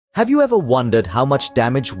Have you ever wondered how much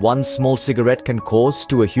damage one small cigarette can cause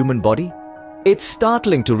to a human body? It's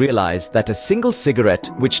startling to realize that a single cigarette,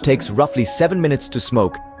 which takes roughly 7 minutes to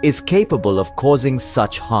smoke, is capable of causing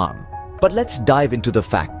such harm. But let's dive into the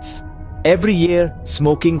facts. Every year,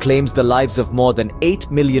 smoking claims the lives of more than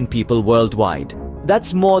 8 million people worldwide.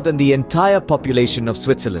 That's more than the entire population of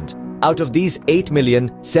Switzerland. Out of these 8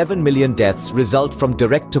 million, 7 million deaths result from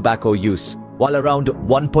direct tobacco use, while around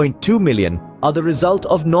 1.2 million are the result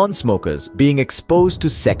of non-smokers being exposed to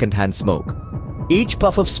secondhand smoke. Each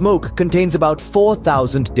puff of smoke contains about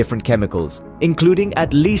 4,000 different chemicals, including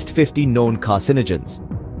at least 50 known carcinogens.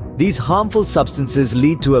 These harmful substances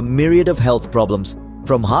lead to a myriad of health problems,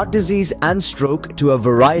 from heart disease and stroke to a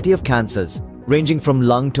variety of cancers, ranging from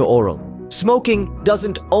lung to oral. Smoking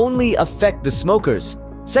doesn't only affect the smokers.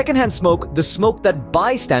 Secondhand smoke, the smoke that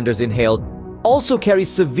bystanders inhale, also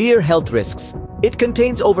carries severe health risks. It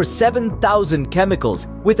contains over 7,000 chemicals,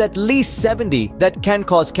 with at least 70 that can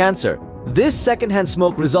cause cancer. This secondhand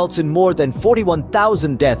smoke results in more than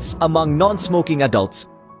 41,000 deaths among non-smoking adults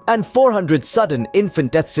and 400 sudden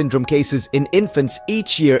infant death syndrome cases in infants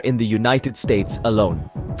each year in the United States alone.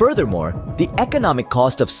 Furthermore, the economic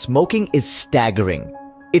cost of smoking is staggering.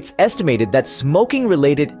 It's estimated that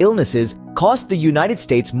smoking-related illnesses cost the United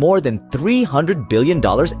States more than $300 billion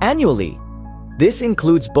annually. This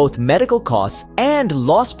includes both medical costs and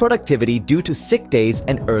lost productivity due to sick days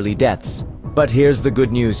and early deaths. But here's the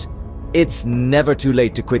good news. It's never too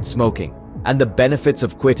late to quit smoking, and the benefits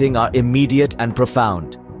of quitting are immediate and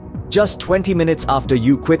profound. Just 20 minutes after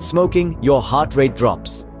you quit smoking, your heart rate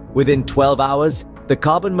drops. Within 12 hours, the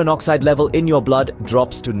carbon monoxide level in your blood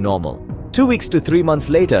drops to normal. 2 weeks to 3 months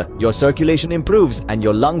later, your circulation improves and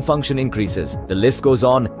your lung function increases. The list goes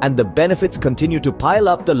on, and the benefits continue to pile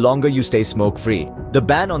up the longer you stay smoke-free. The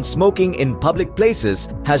ban on smoking in public places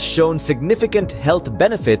has shown significant health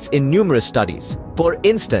benefits in numerous studies. For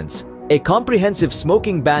instance, a comprehensive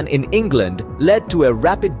smoking ban in England led to a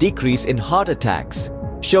rapid decrease in heart attacks,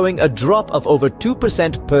 showing a drop of over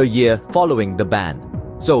 2% per year following the ban.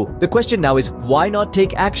 So, the question now is, why not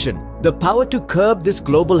take action? The power to curb this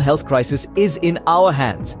global health crisis is in our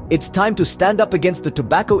hands. It's time to stand up against the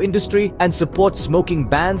tobacco industry and support smoking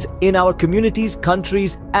bans in our communities,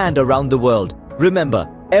 countries, and around the world. Remember,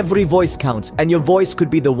 every voice counts, and your voice could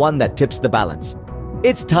be the one that tips the balance.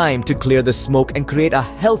 It's time to clear the smoke and create a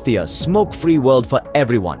healthier, smoke-free world for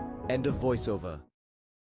everyone. End of voiceover.